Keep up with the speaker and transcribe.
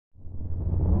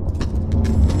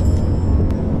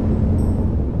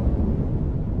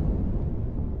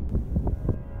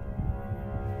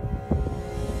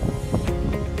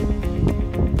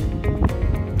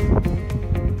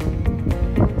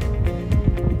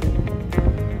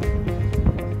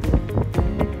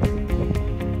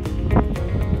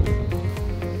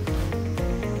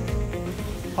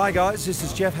Hi guys, this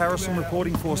is Jeff Harrison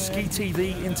reporting for Ski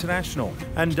TV International.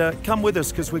 And come with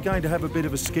us because we're going to have a bit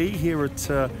of a ski here at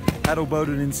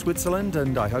Adelboden in Switzerland,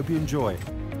 and I hope you enjoy.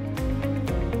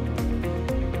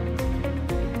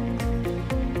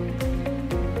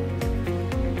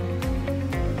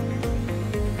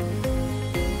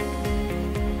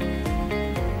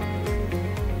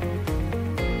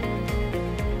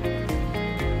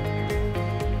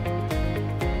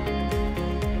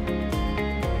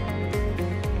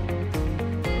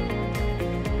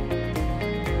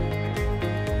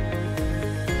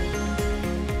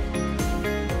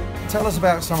 Tell us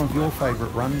about some of your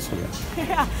favourite runs here.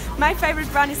 Yeah, my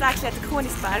favourite run is actually at the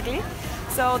Koningsbergli.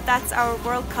 So that's our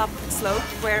World Cup slope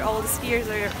where all the skiers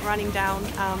are running down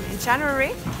in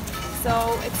January.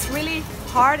 So it's really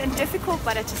hard and difficult,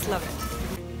 but I just love it.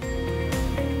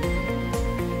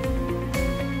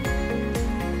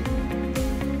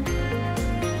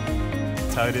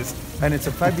 That's how it is. And it's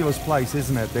a fabulous place,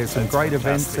 isn't it? There's some great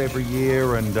events every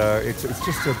year, and it's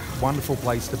just a wonderful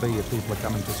place to be if people are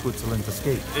coming to Switzerland to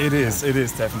ski. It is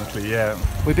definitely, yeah.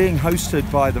 We're being hosted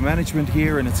by the management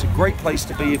here, and it's a great place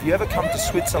to be. If you ever come to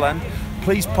Switzerland,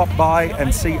 please pop by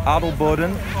and see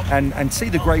Adelboden and see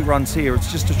the great runs here.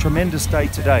 It's just a tremendous day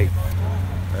today.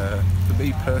 For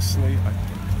me personally, I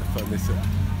find this a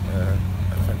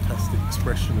fantastic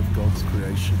expression of God's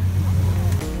creation.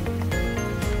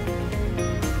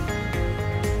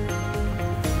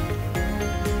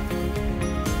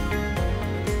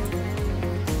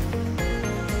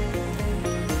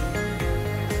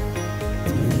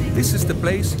 This is the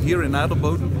place here in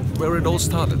Adelboden where it all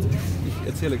started. Ich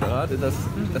erzähle gerade, dass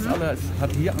das alles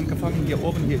hat hier angefangen, hier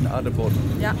oben hier in Adelboden.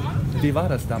 Ja. Wie war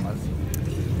das damals?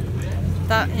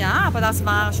 Ja, aber das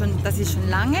ist schon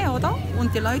lange, oder?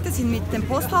 Und die Leute sind mit dem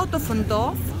Postauto vom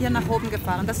Dorf hier nach oben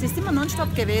gefahren. Das ist immer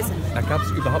nonstop gewesen. Da gab es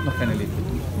überhaupt noch keine Lifte.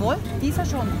 Wohl, dieser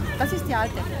schon. Das ist die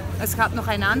alte. Es hat noch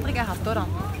eine andere gehabt, oder?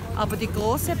 Aber die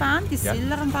große Bahn, die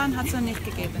Silberenbahn, hat es noch nicht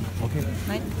gegeben. Okay.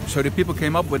 Nein. So the people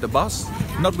came up with a bus,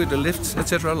 not with the lifts,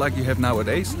 etc., like you have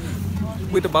nowadays,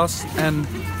 with the bus, and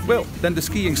well, then the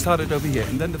skiing started over here.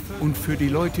 And then und für die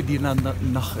Leute, die dann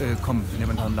nach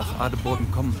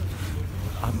Adelboden kommen,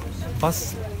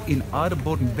 was in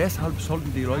Adelboden, weshalb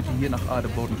sollten die Leute hier nach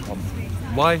Adelboden kommen?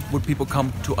 Why would people come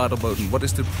to Adelboden? What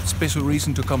is the special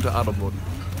reason to come to Adelboden?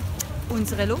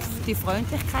 Unsere Luft, die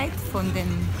Freundlichkeit von den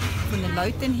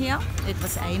Leuten hier,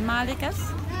 etwas Einmaliges.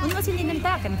 Und wir sind in den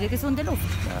Bergen, die gesunde Luft.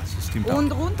 Ja, das stimmt auch.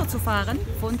 Und runterzufahren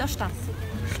von der Stadt.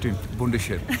 Stimmt,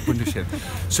 wunderschön, wunderschön.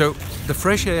 So, the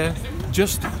fresh air,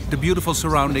 just the beautiful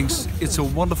surroundings. It's a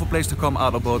wonderful place to come,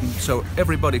 Adelboden. So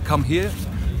everybody come here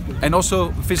and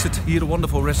also visit here the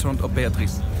wonderful restaurant of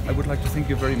Beatrice. I would like to thank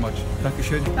you very much.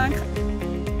 Dankeschön. Danke.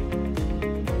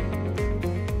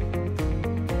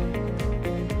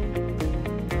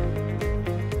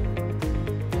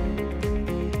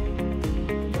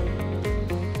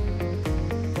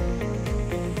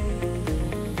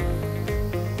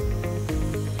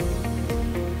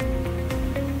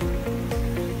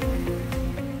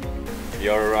 We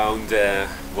are around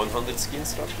 100 ski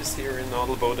instructors here in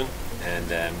Adelboden, and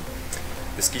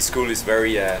the ski school is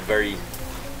very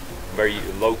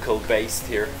local based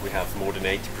here. We have more than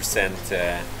 80%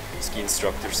 ski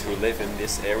instructors who live in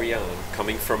this area and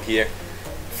coming from here.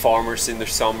 Farmers in the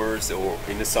summers or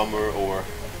in the summer, or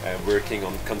working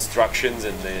on constructions,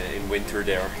 and in winter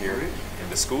they are here in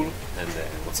the school. And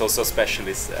what's also special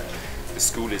is the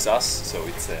school is us, so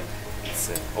it's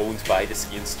owned by the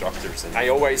ski instructors. And I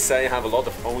always say I have a lot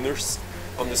of owners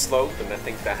on the slope, and I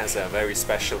think that has a very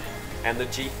special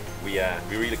energy. We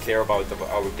really care about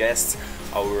our guests,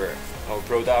 our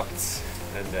products,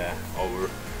 and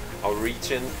our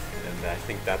region, and I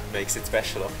think that makes it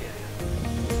special up here.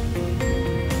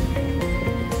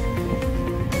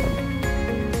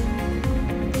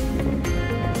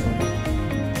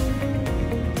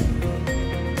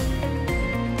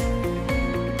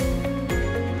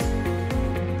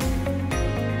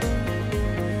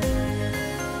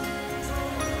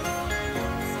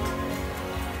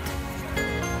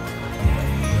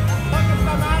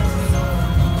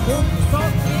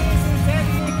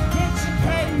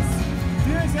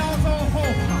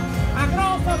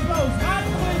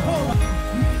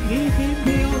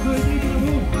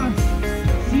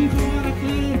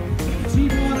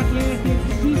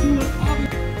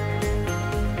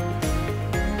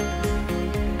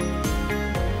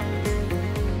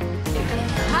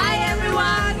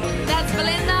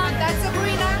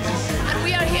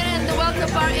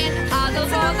 Bar in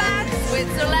Adelboden,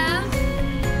 Switzerland.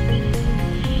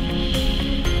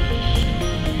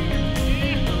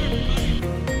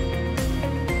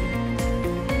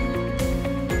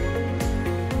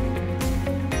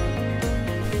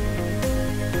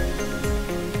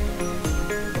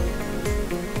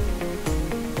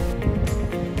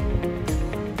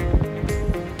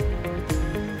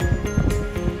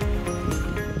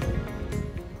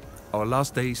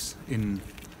 last days in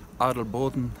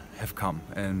Adelboden have come,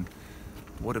 and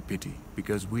what a pity,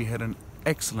 because we had an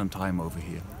excellent time over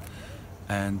here.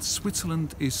 And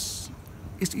Switzerland is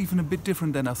even a bit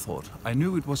different than I thought. I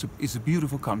knew is a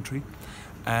beautiful country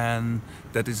and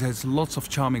that it has lots of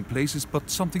charming places, but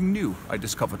something new I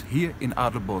discovered here in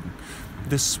Adelboden.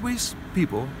 The Swiss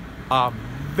people are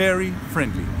very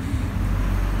friendly.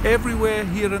 Everywhere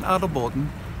here in Adelboden,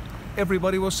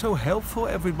 everybody was so helpful,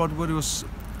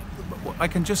 I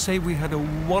can just say we had a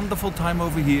wonderful time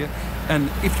over here. And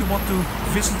if you want to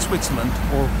visit Switzerland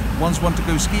or once want to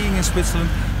go skiing in Switzerland,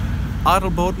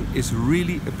 Adelboden is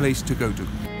really a place to go to.